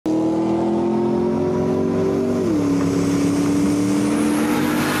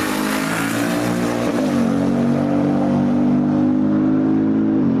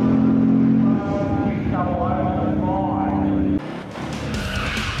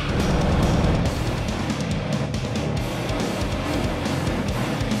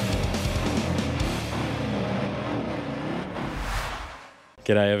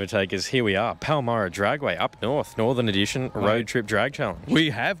G'day Overtakers, here we are, Palmyra Dragway, up north, Northern Edition Road Trip Drag Challenge.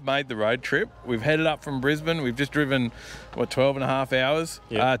 We have made the road trip. We've headed up from Brisbane. We've just driven, 12 and a half hours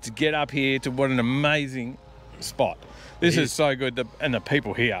to get up here to what an amazing spot. This is so good, and the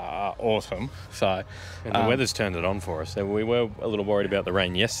people here are awesome. So, and the weather's turned it on for us. So we were a little worried about the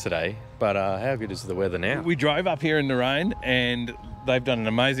rain yesterday, but how good is the weather now? We drove up here in the rain, and they've done an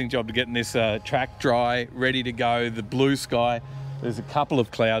amazing job to getting this track dry, ready to go, the blue sky. There's a couple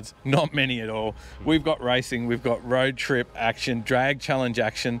of clouds, not many at all. We've got racing, we've got road trip action, drag challenge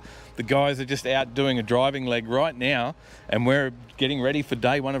action. The guys are just out doing a driving leg right now, and we're getting ready for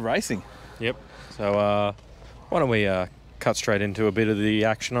day one of racing. Yep. So why don't we cut straight into a bit of the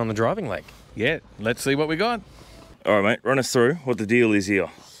action on the driving leg? Yeah, let's see what we got. All right, mate, run us through what the deal is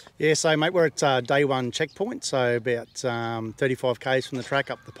here. Yeah, so mate, we're at day one checkpoint, so about 35 k's from the track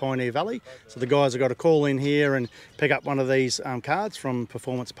up the Pioneer Valley. So the guys have got to call in here and pick up one of these cards from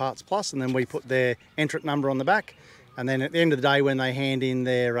Performance Parts Plus, and then we put their entrant number on the back. And then at the end of the day, when they hand in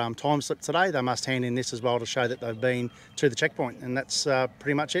their time slip today, they must hand in this as well to show that they've been to the checkpoint. And that's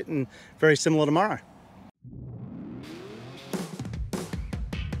pretty much it, and very similar tomorrow.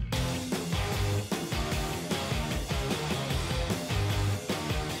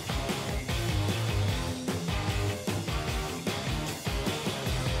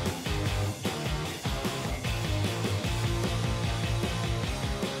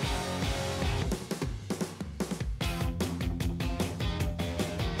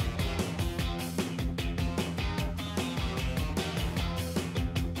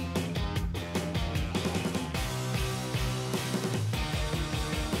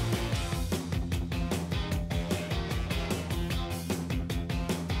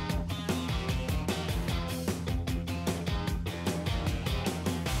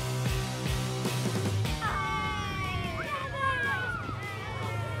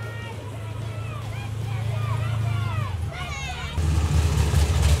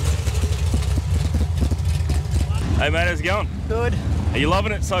 Hey mate, how's it going? Good. Are you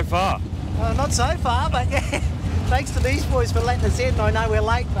loving it so far? Not so far, but yeah. Thanks to these boys for letting us in. I know we're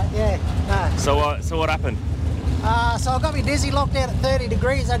late, but yeah. No. So what happened? So I got my dizzy locked out at 30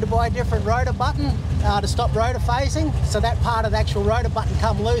 degrees. I had to buy a different rotor button to stop rotor phasing. So that part of the actual rotor button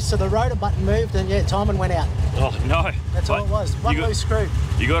come loose, so the rotor button moved, and yeah, timing went out. Oh no. That's all it was. One loose screw.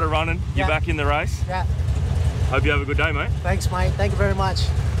 You got it running. You're back in the race. Yeah. Hope you have a good day, mate. Thanks, mate. Thank you very much.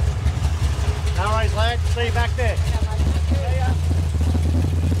 No worries, lad. See you back there. See ya.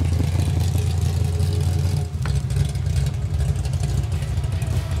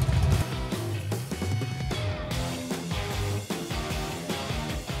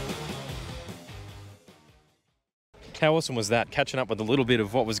 How awesome was that, catching up with a little bit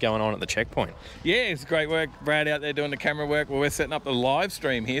of what was going on at the checkpoint? Yeah, it's great work. Brad out there doing the camera work. Well, we're setting up the live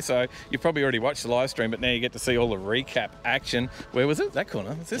stream here, so you've probably already watched the live stream, but now you get to see all the recap action. Where was it? That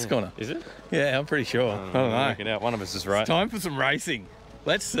corner? It's this corner. Is it? Yeah, I'm pretty sure. I don't know. Work it out. One of us is right. It's time for some racing.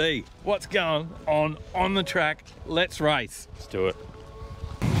 Let's see what's going on the track. Let's race. Let's do it.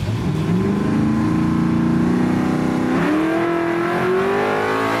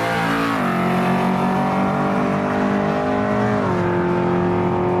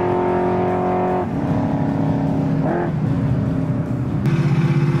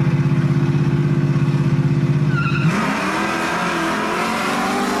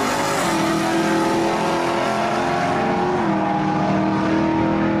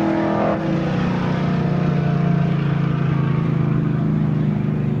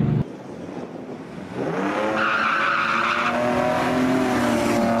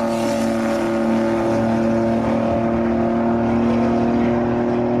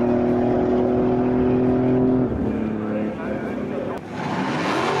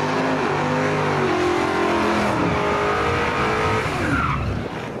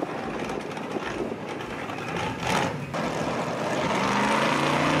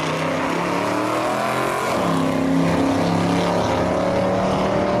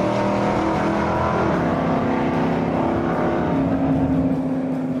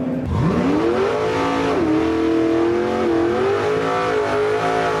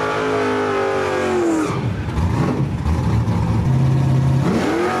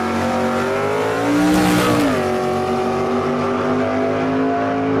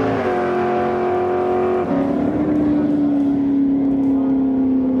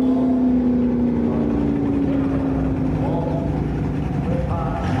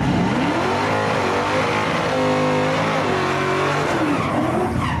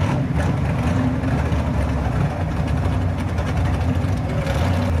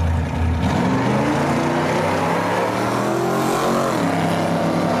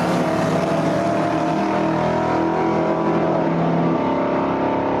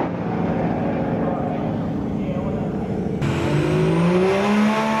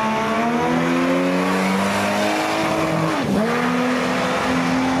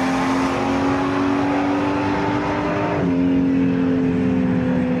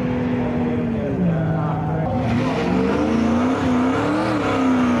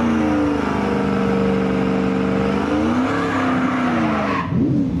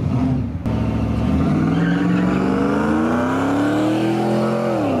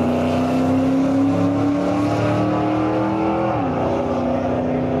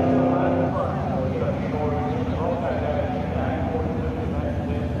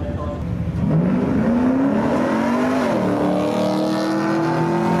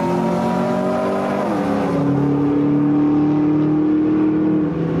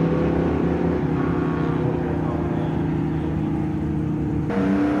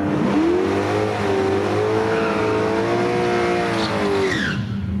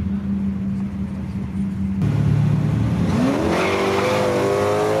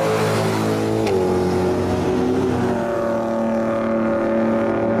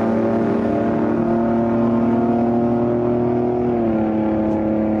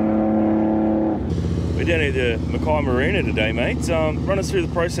 We're down at the Mackay Marina today, mate. Run us through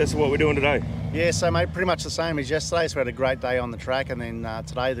the process of what we're doing today. Yeah, so mate, pretty much the same as yesterday. So we had a great day on the track, and then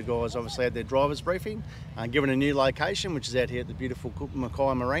today the guys obviously had their drivers briefing, given a new location, which is out here at the beautiful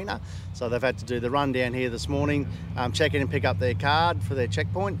Mackay Marina. So they've had to do the run down here this morning, check in and pick up their card for their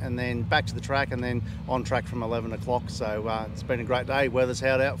checkpoint, and then back to the track, and then on track from 11 o'clock. So it's been a great day. Weather's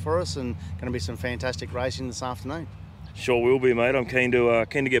held out for us, and going to be some fantastic racing this afternoon. Sure will be, mate. I'm keen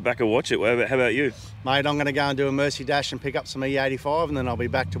to get back and watch it. How about you? Mate, I'm going to go and do a Mercy Dash and pick up some E85, and then I'll be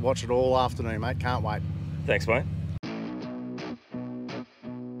back to watch it all afternoon, mate. Can't wait. Thanks, mate.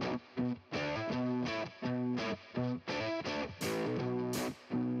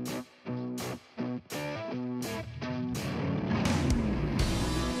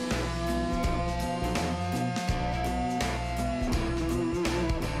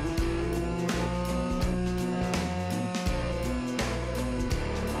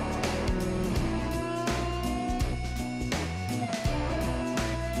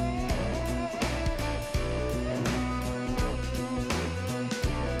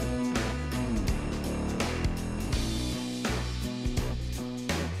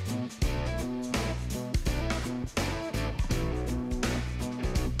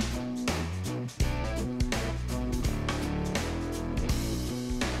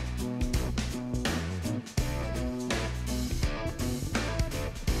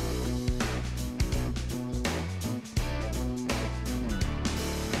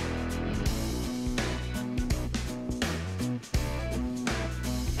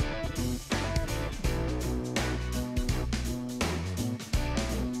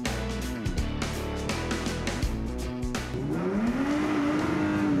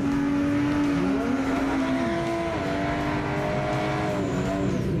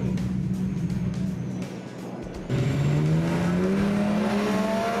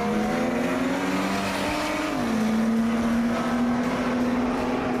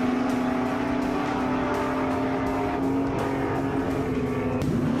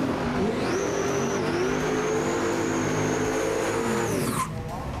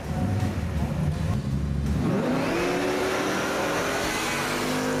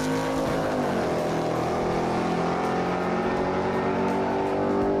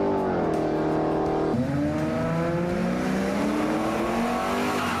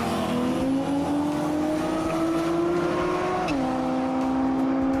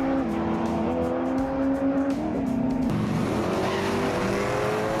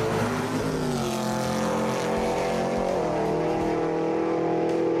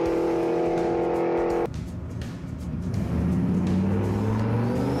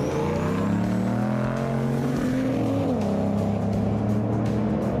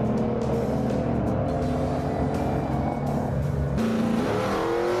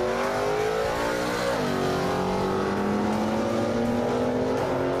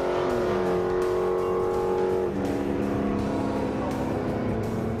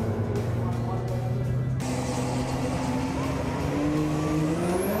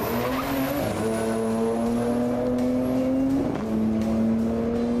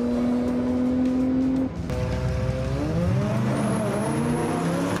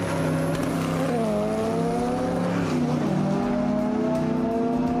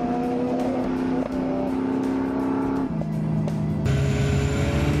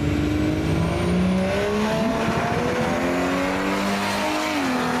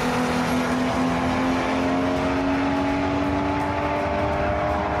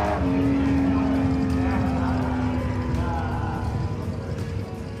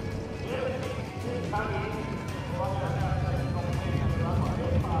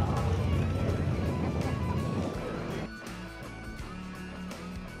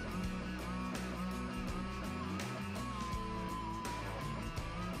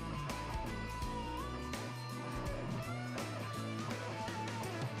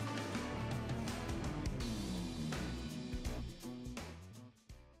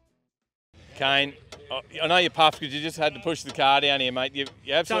 Kane, I know you puffed because you just had to push the car down here, mate. You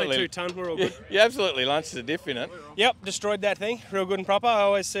absolutely. It's only 2 tonne, we're all good. You absolutely lunched the diff in it. Yep, destroyed that thing, real good and proper. I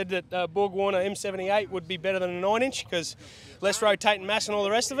always said that Borg Warner M78 would be better than a 9-inch because less rotating mass and all the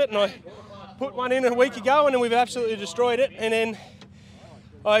rest of it. And I put one in a week ago, and then we've absolutely destroyed it. And then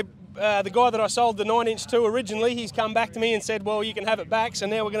the guy that I sold the 9-inch to originally, he's come back to me and said, well, you can have it back. So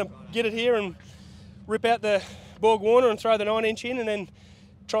now we're going to get it here and rip out the Borg Warner and throw the 9-inch in, and then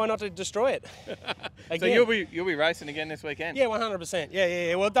try not to destroy it. So you'll be racing again this weekend? Yeah, 100%.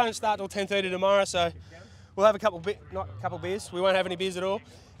 Yeah. Well, it don't start till 10:30 tomorrow, so we'll have not a couple beers. We won't have any beers at all.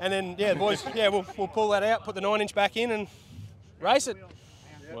 And then, yeah, the boys, we'll pull that out, put the 9-inch back in, and race it.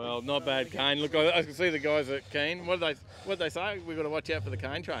 Well, not bad, Kane. Look, I can see the guys at Keen. What did they say? We've got to watch out for the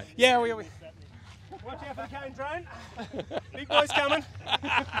Kane train. Yeah, we watch out for the cane train. Big boy's coming.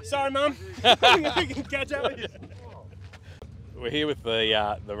 Sorry, Mum. We can catch up with you. We're here with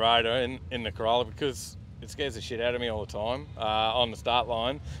the rider in the Corolla because it scares the shit out of me all the time on the start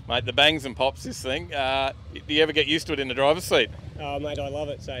line. Mate, the bangs and pops, this thing. Do you ever get used to it in the driver's seat? Oh, mate, I love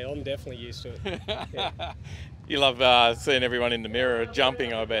it, so I'm definitely used to it. Yeah, You love seeing everyone in the mirror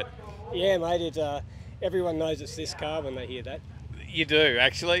jumping, I bet. yeah mate, everyone knows it's this car when they hear that. You do,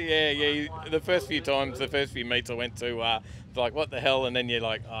 actually. Yeah. The first few meets I went to, it's like, what the hell? And then you're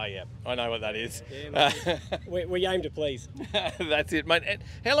like, oh, yeah, I know what that is. Yeah, mate. we aim to please. That's it, mate. And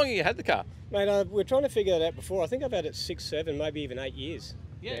how long have you had the car? Mate, we're trying to figure that out before. I think I've had it 6, 7, maybe even 8 years.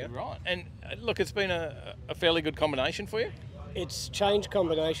 Yeah, right. And look, it's been a fairly good combination for you. It's changed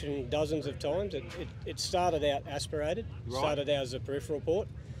combination dozens of times. It started out aspirated, started out as a peripheral port,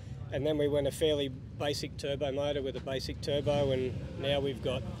 and then we went a fairly basic turbo motor with a basic turbo, and now we've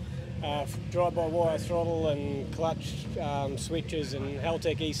got drive-by-wire throttle and clutch switches and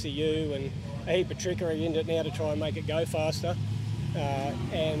Haltech ECU and a heap of trickery in it now to try and make it go faster.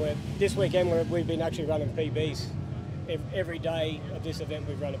 And this weekend we've been actually running PBs. Every day of this event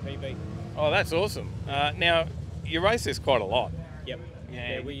we've run a PB. Oh, that's awesome. Now, you race this quite a lot. Yep.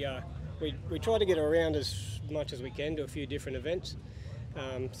 Yeah. We try to get around as much as we can to a few different events.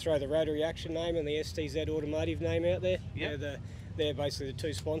 Throw the Rotary Action name and the STZ Automotive name out there. Yep. They're basically the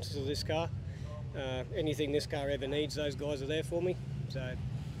two sponsors of this car. Anything this car ever needs, those guys are there for me. So,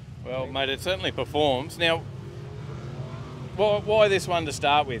 Well, mate, it certainly performs. Now, why this one to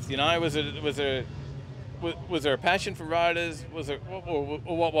start with? You know, was there a passion for riders?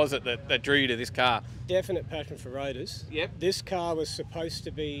 What was it that drew you to this car? definite passion for rotors. Yep. This car was supposed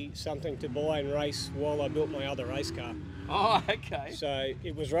to be something to buy and race while I built my other race car. Oh, okay. So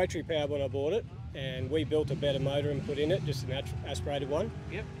it was rotary powered when I bought it, and we built a better motor and put in it, just an aspirated one.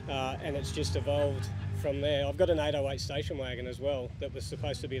 Yep. And it's just evolved from there. I've got an 808 station wagon as well that was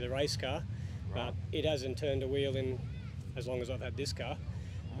supposed to be the race car, but it hasn't turned a wheel in as long as I've had this car.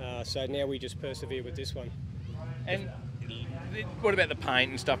 So now we just persevere with this one. And what about the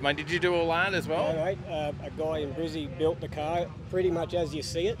paint and stuff, mate? Did you do all that as well? No, mate. A guy in Brizzy built the car pretty much as you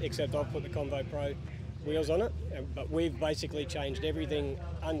see it, except I've put the Convo Pro wheels on it. But we've basically changed everything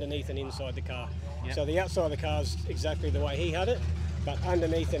underneath and inside the car. Yep. So the outside of the car's exactly the way he had it, but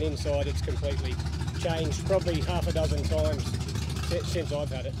underneath and inside it's completely changed probably half a dozen times since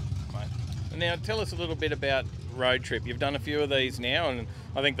I've had it. Mate. And now tell us a little bit about Road Trip. You've done a few of these now, and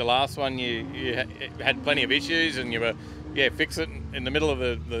I think the last one you had plenty of issues and you were fix it in the middle of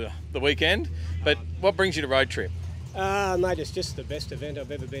the weekend. But what brings you to Road Trip? Mate, it's just the best event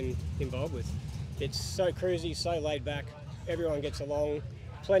I've ever been involved with. It's so cruisy, so laid back, everyone gets along,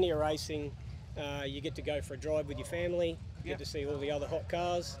 plenty of racing, you get to go for a drive with your family, you get to see all the other hot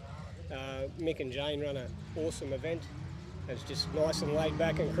cars. Mick and Jane run an awesome event. It's just nice and laid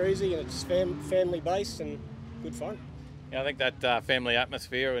back and cruisy, and it's family based and good fun. Yeah, I think that family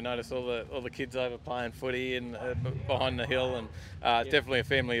atmosphere. We noticed all the kids over playing footy and behind the hill, and definitely a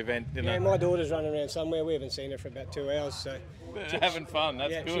family event. Yeah, my daughter's running around somewhere. We haven't seen her for about 2 hours, so having fun.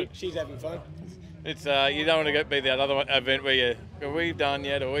 That's good. She's having fun. It's you don't want to be that other event where are we done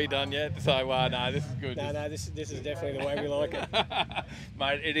yet? Are we done yet? So no, this is good. No, this is definitely the way we like it.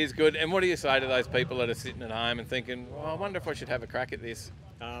 Mate, it is good. And what do you say to those people that are sitting at home and thinking, well, I wonder if I should have a crack at this?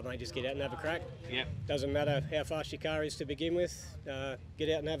 Mate, just get out and have a crack. Yep. Doesn't matter how fast your car is to begin with. Get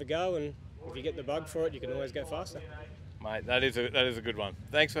out and have a go, and if you get the bug for it, you can always go faster. Mate, that is a good one.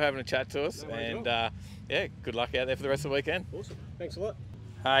 Thanks for having a chat to us, and good luck out there for the rest of the weekend. Awesome. Thanks a lot.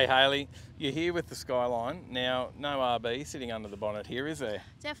 Hey Hayley, you're here with the Skyline. Now, no RB sitting under the bonnet here, is there?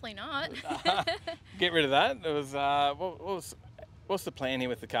 Definitely not. Get rid of that. It was, what's the plan here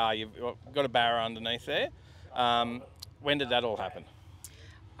with the car? You've got a barrow underneath there. When did that all happen?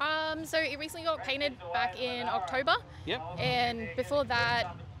 So it recently got painted back in October. Yep. And before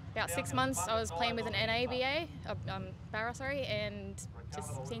that, about 6 months, I was playing with an NABA, barrow, and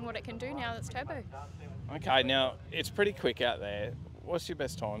just seeing what it can do now that it's turbo. Okay, now it's pretty quick out there. What's your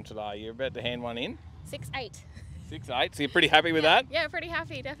best time today? You're about to hand one in? 6.8. 6.8, so you're pretty happy with that? Yeah, pretty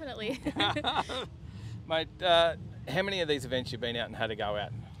happy, definitely. Mate, how many of these events you've been out and had to go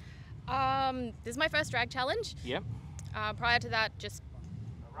out? This is my first drag challenge. Yep. Prior to that, just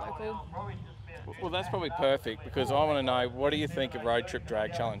local. Well, that's probably perfect, because I want to know, what do you think of Road Trip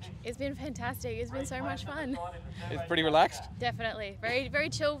Drag Challenge? It's been fantastic. It's been so much fun. It's pretty relaxed? Definitely. Very, very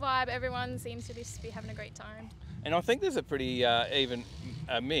chill vibe. Everyone seems to just be having a great time. And I think there's a pretty even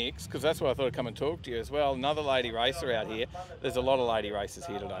a mix, because that's why I thought I'd come and talk to you as well. Another lady racer out here. There's a lot of lady racers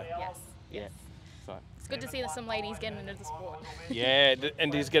here today. Yes. Yeah. So. It's good to see some ladies getting into the sport. Yeah,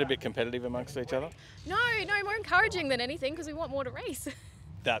 and do you get a bit competitive amongst each other? No, more encouraging than anything because we want more to race.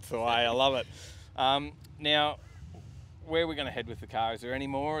 That's the way, I love it. Now, where are we going to head with the car? Is there any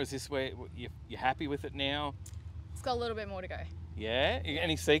more? Is this where you're happy with it now? It's got a little bit more to go. Yeah?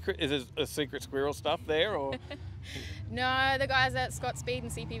 Any secret? Is there a secret squirrel stuff there? Or? No, the guys at Scott Speed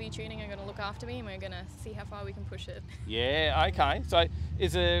and CPV Tuning are going to look after me and we're going to see how far we can push it. Yeah, okay. So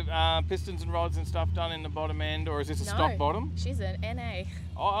is there pistons and rods and stuff done in the bottom end, or is this a stock bottom? She's an NA.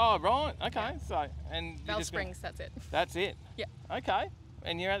 Oh, right. Okay. Yeah. So, and Valve springs, that's it. That's it? Yeah. Okay.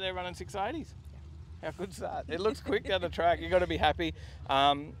 And you're out there running 680s? Yeah. How good's that? It looks quick down the track. You've got to be happy.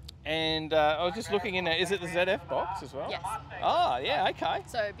 And I was just looking in there. Is it the ZF box as well? Yes. Oh, yeah, okay.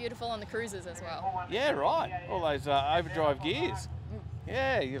 So beautiful on the cruisers as well. Yeah, right. All those overdrive gears.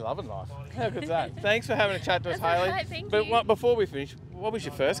 Yeah, you're loving life. How good's that? Thanks for having a chat to us, That's Hayley. all right, thank but you. Before we finish, what was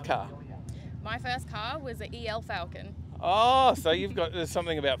your first car? My first car was an EL Falcon. Oh, so there's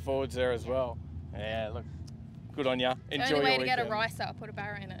something about Fords there as well. Yeah, look, good on ya. Enjoy The only way your to weekend. get a ricer, I'll put a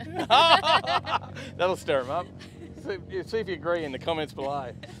barrow in it. That'll stir them up. See if you agree in the comments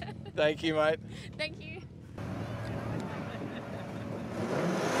below. Thank you, mate. Thank you.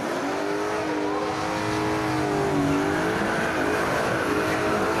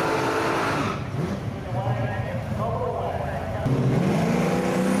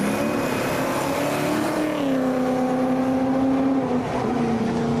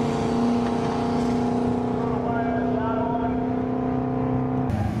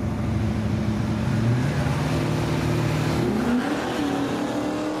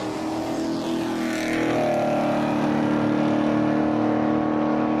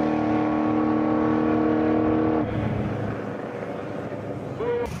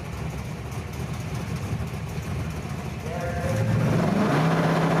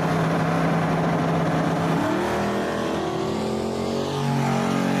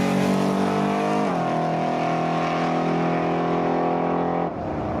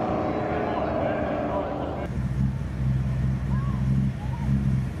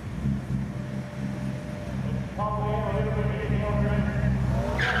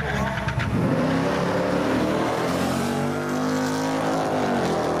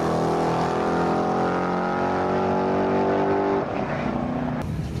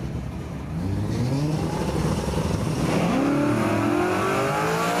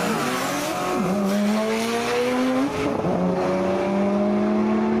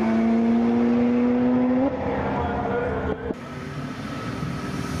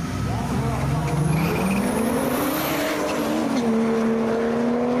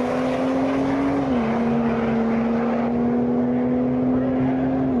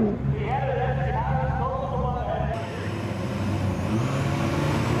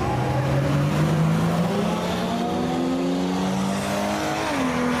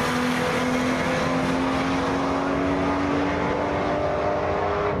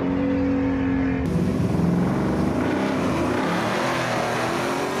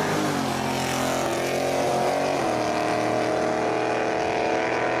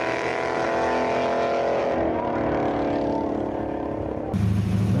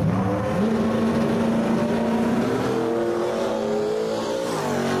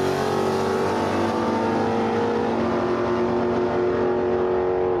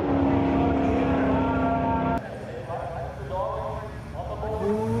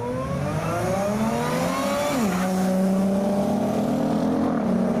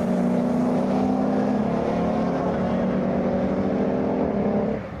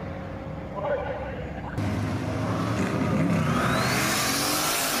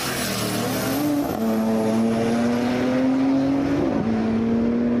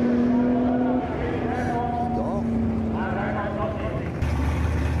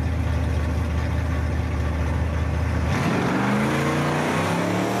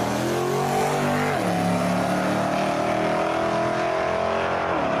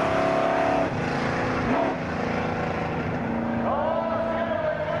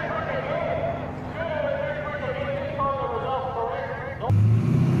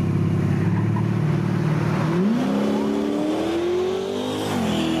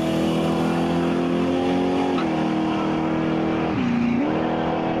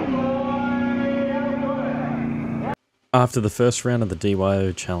 After the first round of the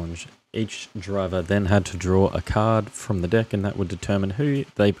DYO challenge, each driver then had to draw a card from the deck and that would determine who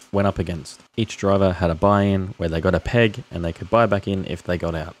they went up against. Each driver had a buy-in where they got a peg and they could buy back in if they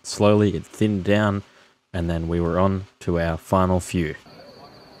got out. Slowly it thinned down and then we were on to our final few.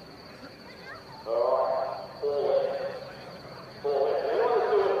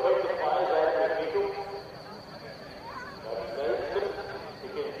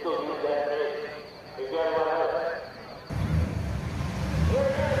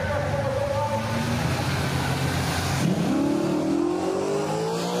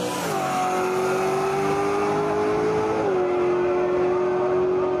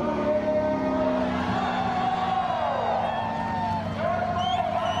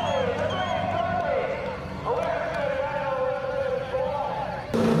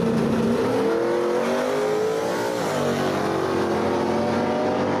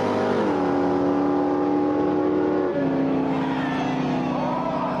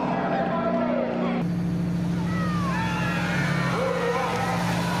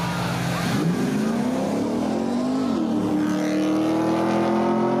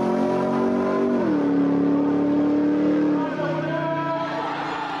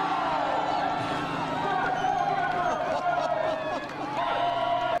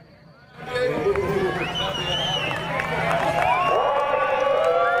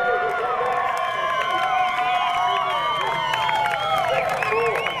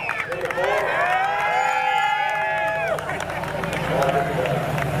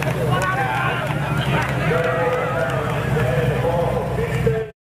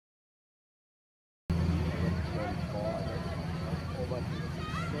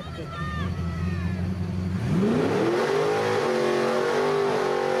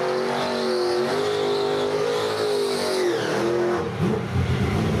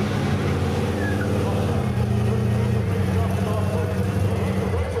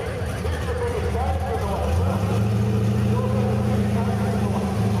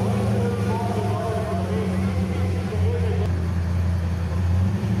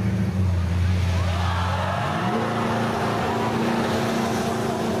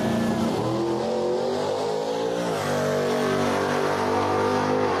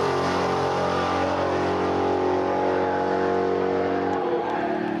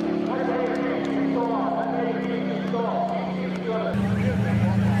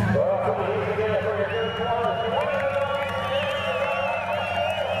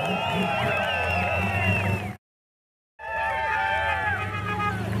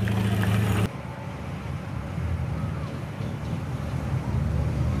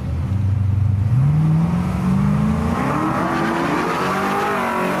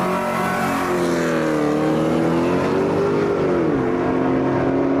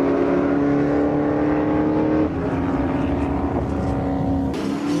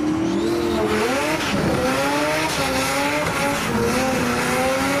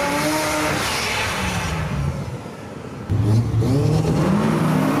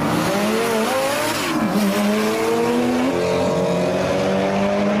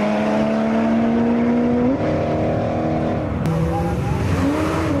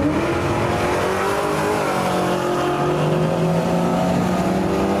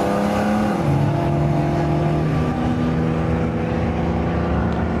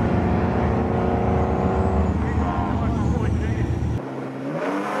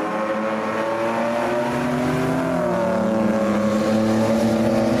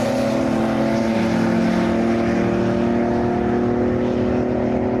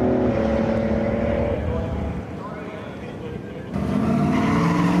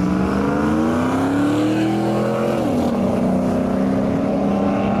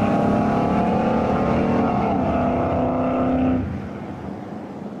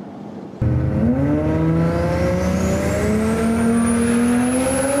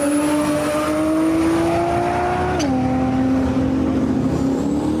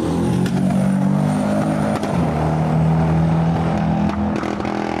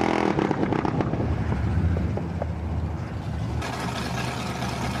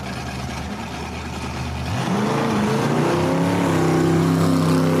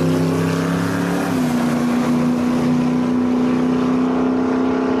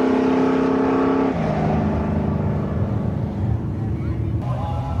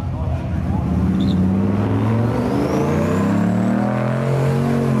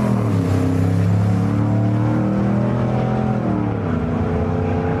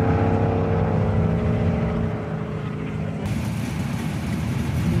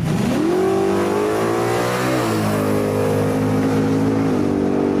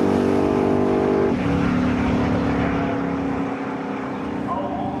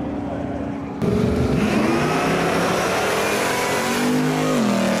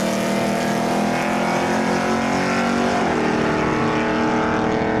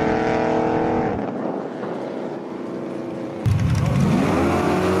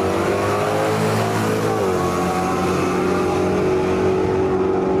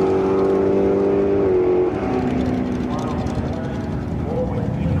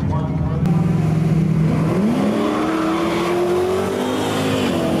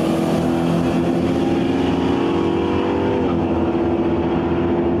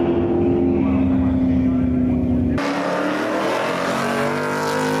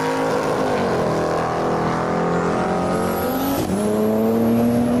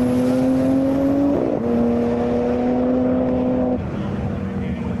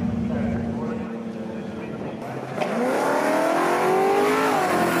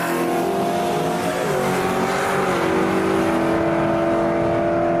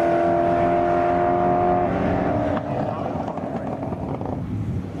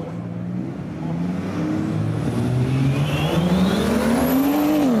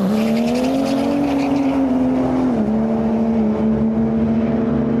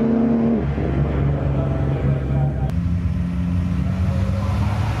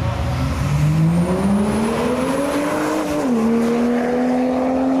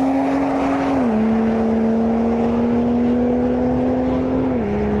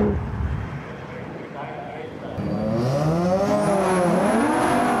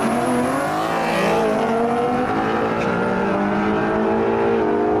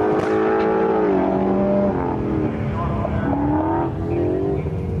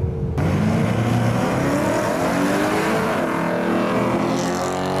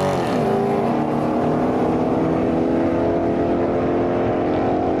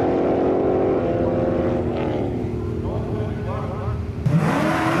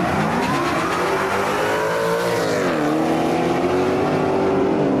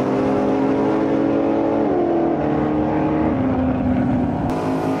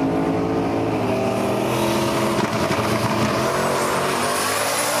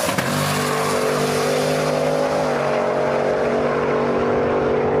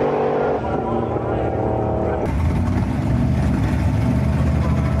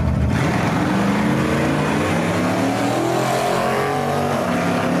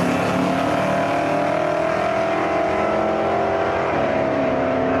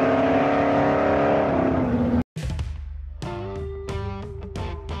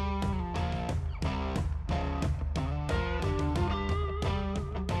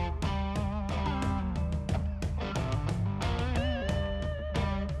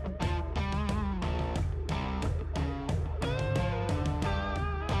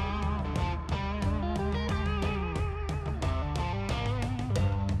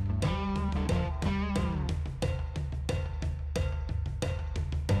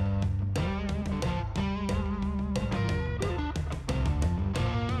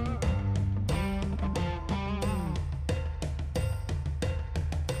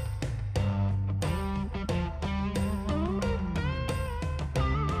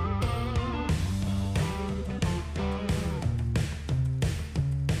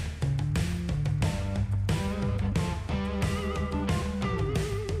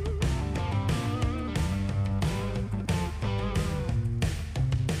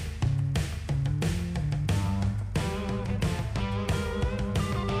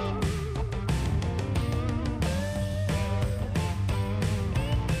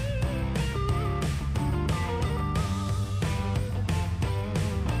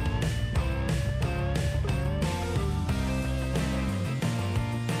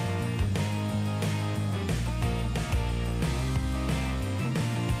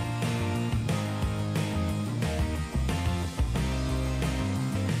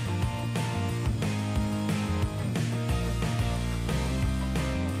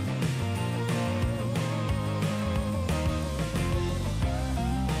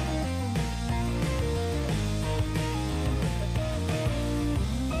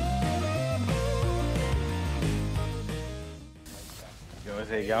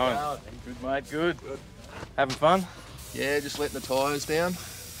 how you going? Good, mate, good. Having fun? Yeah, just letting the tyres down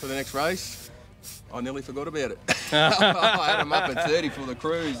for the next race. I nearly forgot about it. I had them up at 30 for the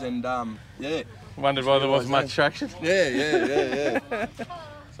cruise, and yeah. Wondered why there wasn't much traction? Yeah.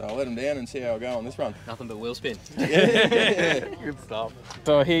 So I'll let them down and see how I go on this run. Nothing but wheel spin. Yeah. Good stuff.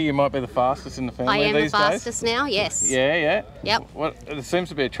 So I hear you might be the fastest in the family I am these the days. fastest now, yes. Yeah. Yep. There seems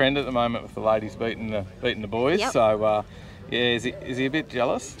to be a trend at the moment with the ladies beating the boys. Yep. So yeah, is he a bit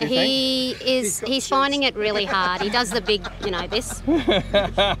jealous? Do you think? He's finding it really hard. He does the big, this,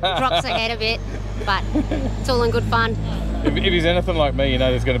 drops ahead a bit, but it's all in good fun. If he's anything like me,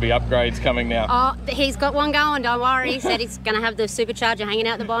 there's going to be upgrades coming now. Oh, he's got one going, don't worry. He said he's going to have the supercharger hanging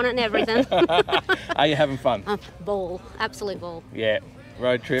out the bonnet and everything. Are you having fun? Ball, absolute ball. Yeah,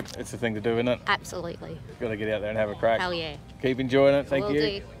 road trip, it's the thing to do, isn't it? Absolutely. Got to get out there and have a crack. Hell yeah. Keep enjoying it, thank Will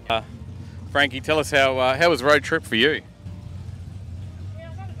you. do. Frankie, tell us how was road trip for you?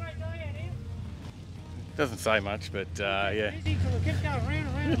 Doesn't say much, but yeah.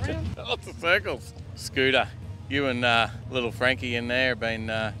 Lots of circles. Scooter, you and little Frankie in there have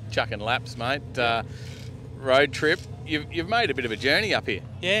been chucking laps, mate. Road trip. You've made a bit of a journey up here.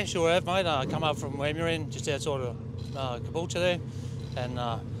 Yeah, sure have, mate. I come up from Palmyra, just outside of Caboolture there, and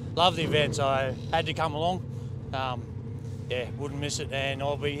love the event, so I had to come along. Yeah, wouldn't miss it, and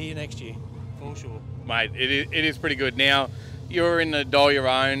I'll be here next year, for sure. Mate, it is pretty good. Now, you're in the doll your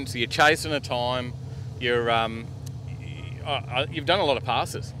own, so you're chasing a time. You've done a lot of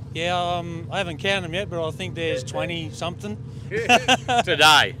passes. Yeah, I haven't counted them yet, but I think there's 20-something.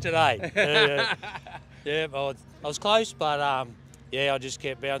 Today? Today. Yeah, well, I was close, but yeah, I just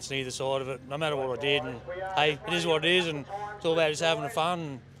kept bouncing either side of it, no matter what I did. And hey, it is what it is, and it's all about just having fun.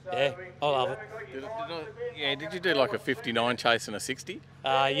 And yeah, I love it. Did you do like a 59 chasing a 60?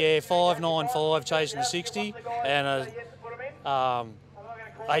 Yeah, 5.95 chasing a 60, and a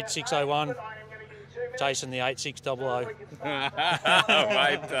 8.601 chasing the 8.600.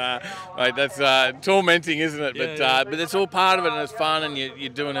 Mate, that's tormenting, isn't it? Yeah, but it's all part of it, and it's fun, and you're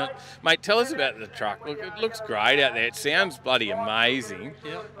doing it. Mate, tell us about the truck. Look, it looks great out there. It sounds bloody amazing.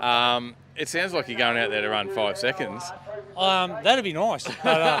 Yeah. It sounds like you're going out there to run 5 seconds. That'd be nice.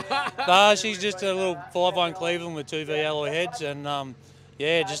 But, she's just a little 5.1 Cleveland with 2 V alloy heads, and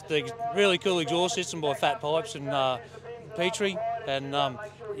yeah, just the really cool exhaust system by Fat Pipes and Petrie, and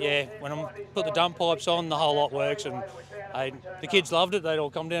yeah, when I put the dump pipes on, the whole lot works, and the kids loved it. They'd all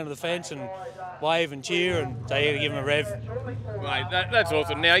come down to the fence and wave and cheer, and they had to give them a rev. Mate, that's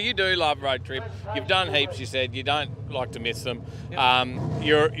awesome. Now, you do love road trip. You've done heaps, you said. You don't like to miss them. Yep.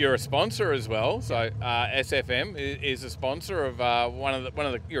 You're a sponsor as well, so SFM is a sponsor of one of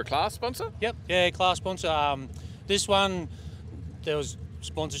the. You're a class sponsor? Yep, yeah, class sponsor. This one, there was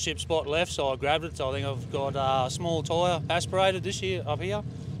sponsorship spot left, so I grabbed it. So I think I've got a small tyre aspirated this year up here,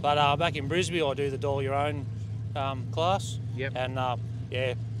 but back in Brisbane I do the doll your own class. Yep. And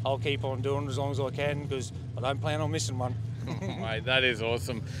yeah, I'll keep on doing it as long as I can, because I don't plan on missing one. Mate, that is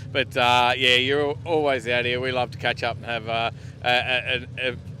awesome. But yeah, you're always out here. We love to catch up and have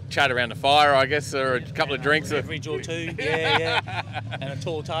a chat around the fire, I guess, or a couple of drinks. A beverage or two, yeah. And a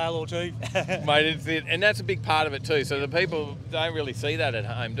tall tale or two. Mate, it's it. And that's a big part of it too. So the people don't really see that at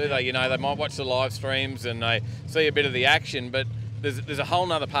home, do they? They might watch the live streams and they see a bit of the action, but there's a whole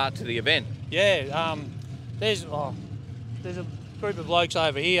nother part to the event. Yeah, there's a group of blokes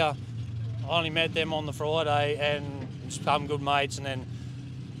over here. I only met them on the Friday and become good mates, and then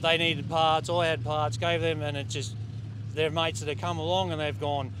they needed parts, I had parts, gave them, and it's just, they're mates that have come along and they've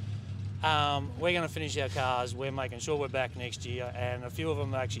gone, we're going to finish our cars, we're making sure we're back next year, and a few of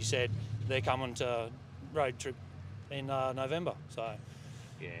them actually said they're coming to road trip in November, so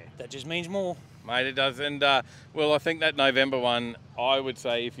yeah, that just means more. Mate, it does. And, well, I think that November one, I would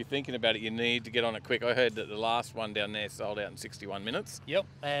say, if you're thinking about it, you need to get on it quick. I heard that the last one down there sold out in 61 minutes. Yep,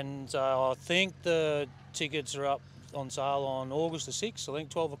 and I think the tickets are up on sale on August the 6th, I think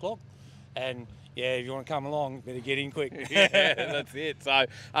 12 o'clock. And, yeah, if you want to come along, better get in quick. Yeah, that's it. So,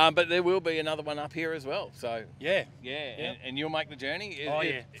 but there will be another one up here as well. So, yeah. And you'll make the journey?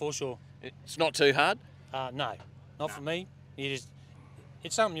 Yeah, for sure. It's not too hard? No, not for me.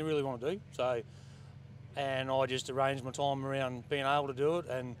 It's something you really want to do, so, and I just arranged my time around being able to do it,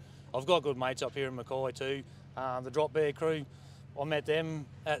 and I've got good mates up here in Mackay too. The Drop Bear crew, I met them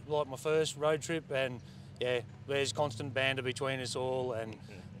at like my first road trip, and yeah, there's constant banter between us all, and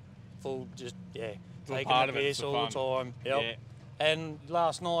full just taking the piss all the time. Yep. Yeah. And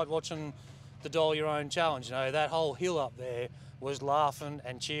last night watching the Doll Your Own challenge, that whole hill up there was laughing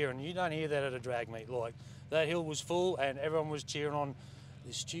and cheering. You don't hear that at a drag meet. Like, that hill was full and everyone was cheering on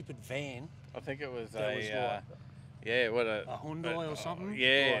this stupid van. I think it was Yeah, what A Hyundai or something?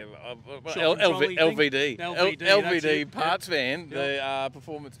 Yeah, Like, shopping trolley thing? LVD parts van, Yep. the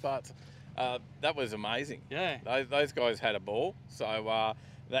performance parts. That was amazing. Yeah. Those guys had a ball. So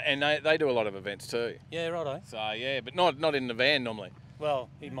and they do a lot of events too. Yeah, righto. So yeah, but not in the van normally. Well,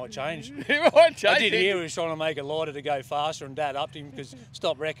 it might change. It might change. I did hear he was trying to make a lighter to go faster, and Dad upped him because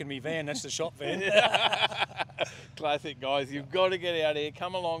stop wrecking me van. That's the shop van. Classic, guys. You've got to get out here.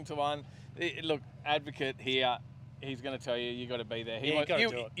 Come along to one. Look, Advocate here. He's going to tell you got to be there. Yeah, you gotta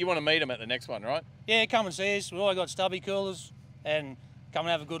do it. You want to meet him at the next one, right? Yeah, come and see us. We've all got stubby coolers, and come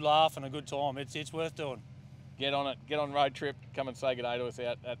and have a good laugh and a good time. It's worth doing. Get on it. Get on road trip. Come and say good day to us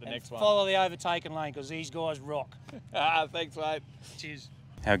out at the next one. Follow the Overtaking Lane because these guys rock. Thanks, mate. Cheers.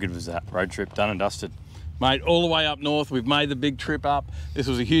 How good was that? Road trip done and dusted. Mate, all the way up north, we've made the big trip up. This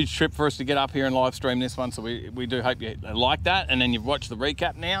was a huge trip for us to get up here and live stream this one, so we do hope you like that. And then you've watched the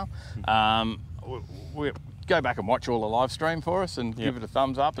recap now. We go back and watch all the live stream for us and give it a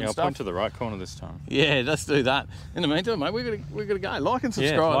thumbs up and I'll stuff. point to the right corner this time. Yeah, let's do that. In the meantime, mate, we're gonna go. Like and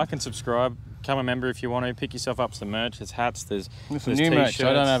subscribe. Yeah, like and subscribe. Become a member if you want to. Pick yourself up some merch. There's hats. There's some new merch.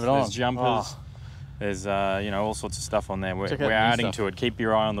 I don't have it on. There's jumpers. There's all sorts of stuff on there. We're adding to it. Keep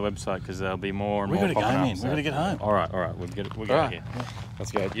your eye on the website because there'll be more and more. We gotta go, man. We gotta get home. All right. We'll get here.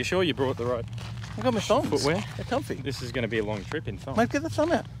 Let's go. You sure you brought the right? I got my thongs. Footwear? They're comfy. This is going to be a long trip in thongs. Mate, get the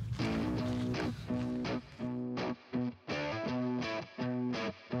thumb out.